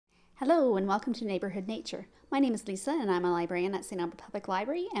Hello and welcome to Neighbourhood Nature. My name is Lisa and I'm a librarian at St. Albert Public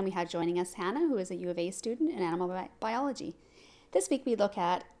Library, and we have joining us Hannah, who is a U of A student in animal biology. This week we look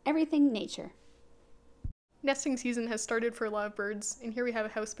at everything nature. Nesting season has started for a lot of birds, and here we have a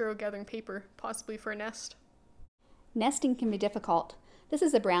house sparrow gathering paper, possibly for a nest. Nesting can be difficult. This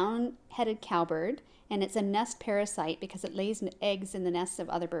is a brown-headed cowbird, and it's a nest parasite because it lays eggs in the nests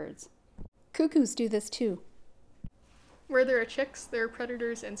of other birds. Cuckoos do this too. Where there are chicks, there are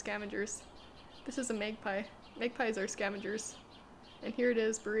predators and scavengers. This is a magpie. Magpies are scavengers. And here it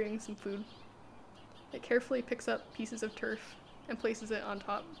is burying some food. It carefully picks up pieces of turf and places it on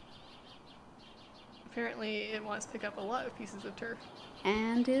top. Apparently it wants to pick up a lot of pieces of turf.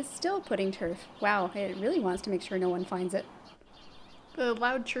 And is still putting turf. Wow, it really wants to make sure no one finds it. The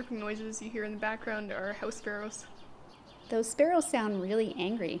loud chirping noises you hear in the background are house sparrows. Those sparrows sound really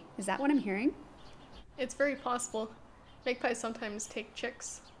angry. Is that what I'm hearing? It's very possible. Magpies sometimes take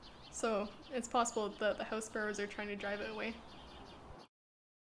chicks, so it's possible that the house sparrows are trying to drive it away.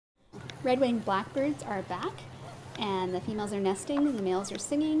 Red-winged blackbirds are back, and the females are nesting and the males are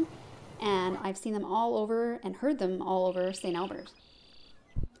singing, and I've seen them all over and heard them all over St. Albert.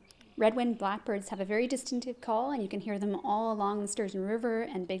 Red-winged blackbirds have a very distinctive call, and you can hear them all along the Sturgeon River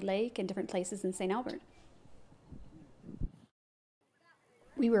and Big Lake and different places in St. Albert.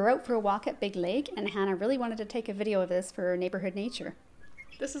 We were out for a walk at Big Lake, and Hannah really wanted to take a video of this for Neighbourhood Nature.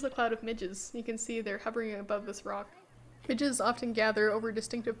 This is a cloud of midges. You can see they're hovering above this rock. Midges often gather over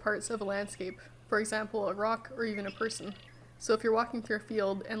distinctive parts of a landscape, for example a rock or even a person. So if you're walking through a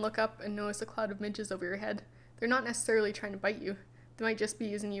field and look up and notice a cloud of midges over your head, they're not necessarily trying to bite you. They might just be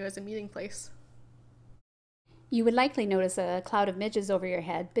using you as a meeting place. You would likely notice a cloud of midges over your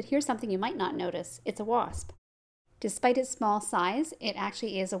head, but here's something you might not notice. It's a wasp. Despite its small size, it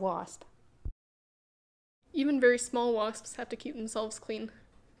actually is a wasp. Even very small wasps have to keep themselves clean.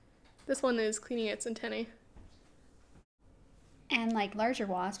 This one is cleaning its antennae. And like larger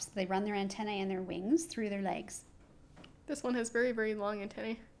wasps, they run their antennae and their wings through their legs. This one has very, very long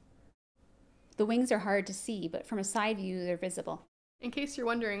antennae. The wings are hard to see, but from a side view, they're visible. In case you're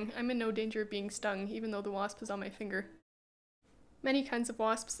wondering, I'm in no danger of being stung, even though the wasp is on my finger. Many kinds of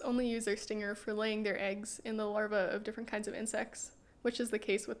wasps only use their stinger for laying their eggs in the larvae of different kinds of insects, which is the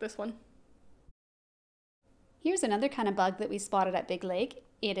case with this one. Here's another kind of bug that we spotted at Big Lake.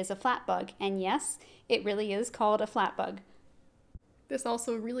 It is a flat bug, and yes, it really is called a flat bug. This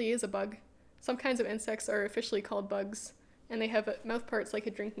also really is a bug. Some kinds of insects are officially called bugs, and they have mouth parts like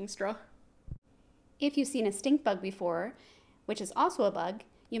a drinking straw. If you've seen a stink bug before, which is also a bug,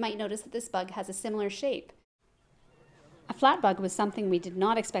 you might notice that this bug has a similar shape. A flat bug was something we did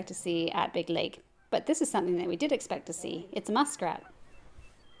not expect to see at Big Lake, but this is something that we did expect to see. It's a muskrat.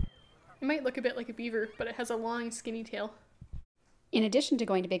 It might look a bit like a beaver, but it has a long, skinny tail. In addition to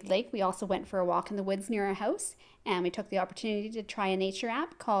going to Big Lake, we also went for a walk in the woods near our house, and we took the opportunity to try a nature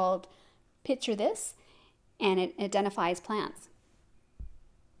app called Picture This, and it identifies plants.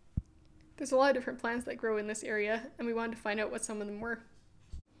 There's a lot of different plants that grow in this area, and we wanted to find out what some of them were.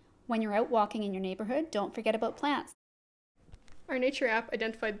 When you're out walking in your neighborhood, don't forget about plants. Our nature app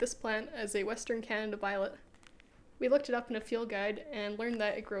identified this plant as a Western Canada violet. We looked it up in a field guide and learned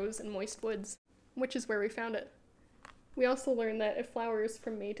that it grows in moist woods, which is where we found it. We also learned that it flowers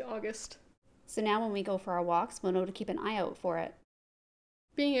from May to August. So now when we go for our walks, we'll know to keep an eye out for it.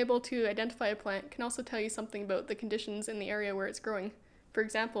 Being able to identify a plant can also tell you something about the conditions in the area where it's growing. For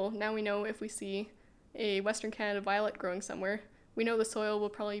example, now we know if we see a Western Canada violet growing somewhere, we know the soil will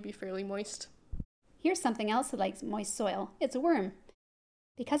probably be fairly moist. Here's something else that likes moist soil. It's a worm.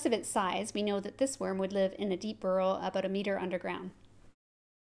 Because of its size, we know that this worm would live in a deep burrow about 1 meter underground.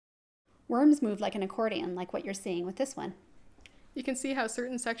 Worms move like an accordion, like what you're seeing with this one. You can see how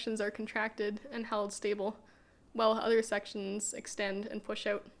certain sections are contracted and held stable, while other sections extend and push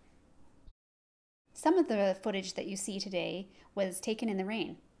out. Some of the footage that you see today was taken in the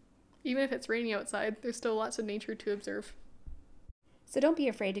rain. Even if it's raining outside, there's still lots of nature to observe. So don't be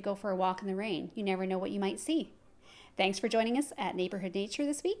afraid to go for a walk in the rain. You never know what you might see. Thanks for joining us at Neighbourhood Nature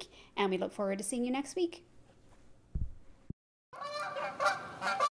this week, and we look forward to seeing you next week.